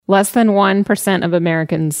Less than 1% of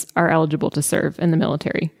Americans are eligible to serve in the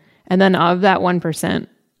military. And then of that 1%,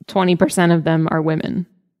 20% of them are women.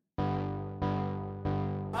 I'm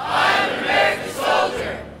an American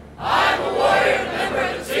soldier. I'm a warrior, member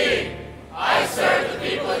of the team. I serve the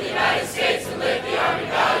people of the United States and live the Army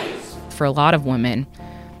values. For a lot of women,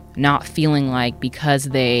 not feeling like because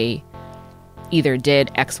they either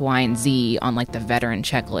did X, Y, and Z on like the veteran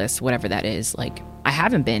checklist, whatever that is, like I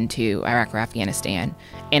haven't been to Iraq or Afghanistan.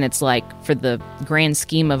 And it's like for the grand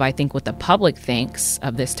scheme of I think what the public thinks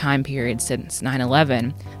of this time period since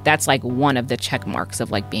 9/11, that's like one of the check marks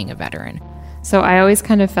of like being a veteran. So I always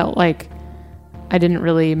kind of felt like I didn't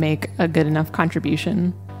really make a good enough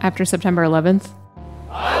contribution after September 11th.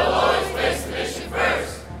 I will always place the mission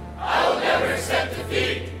first. I will never accept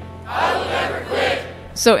defeat. I will never quit.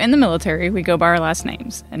 So in the military, we go by our last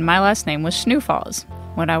names, and my last name was Snowfalls.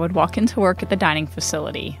 When I would walk into work at the dining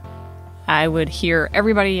facility, I would hear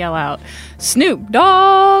everybody yell out, "Snoop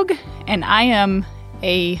Dogg!" And I am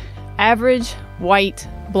a average white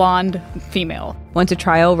blonde female. Went to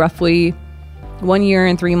trial roughly 1 year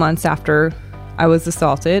and 3 months after I was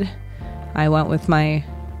assaulted. I went with my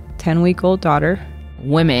 10-week-old daughter.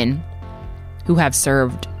 Women who have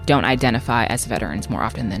served don't identify as veterans more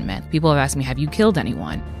often than men. People have asked me, have you killed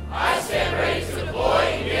anyone? I stand ready to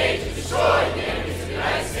deploy, engage, and destroy the enemies of the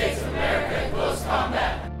United States of America in close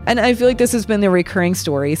combat. And I feel like this has been the recurring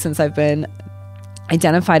story since I've been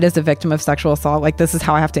identified as a victim of sexual assault. Like, this is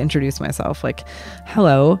how I have to introduce myself. Like,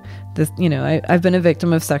 hello, I've been a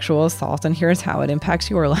victim of sexual assault, and here's how it impacts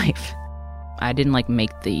your life. I didn't like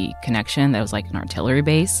make the connection that it was like an artillery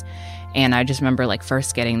base. And I just remember like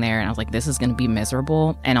first getting there and I was like, this is going to be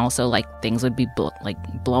miserable. And also like things would be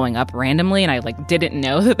blowing up randomly. And I like didn't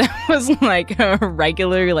know that was like a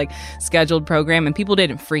regular like scheduled program, and people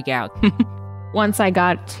didn't freak out. Once I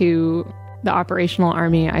got to the operational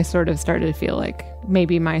army, I sort of started to feel like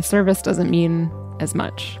maybe my service doesn't mean as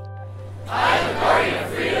much. I'm a guardian of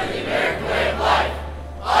freedom, the American way of life.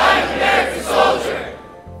 I'm an American soldier.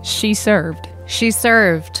 She served. She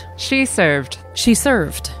served. She served. She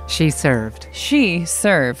served. She served. She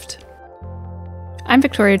served. I'm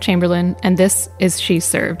Victoria Chamberlain, and this is She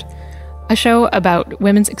Served, a show about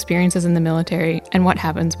women's experiences in the military and what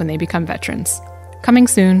happens when they become veterans. Coming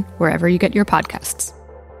soon, wherever you get your podcasts.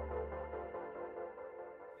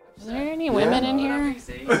 Is there any women in here?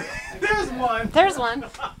 There's one. There's one.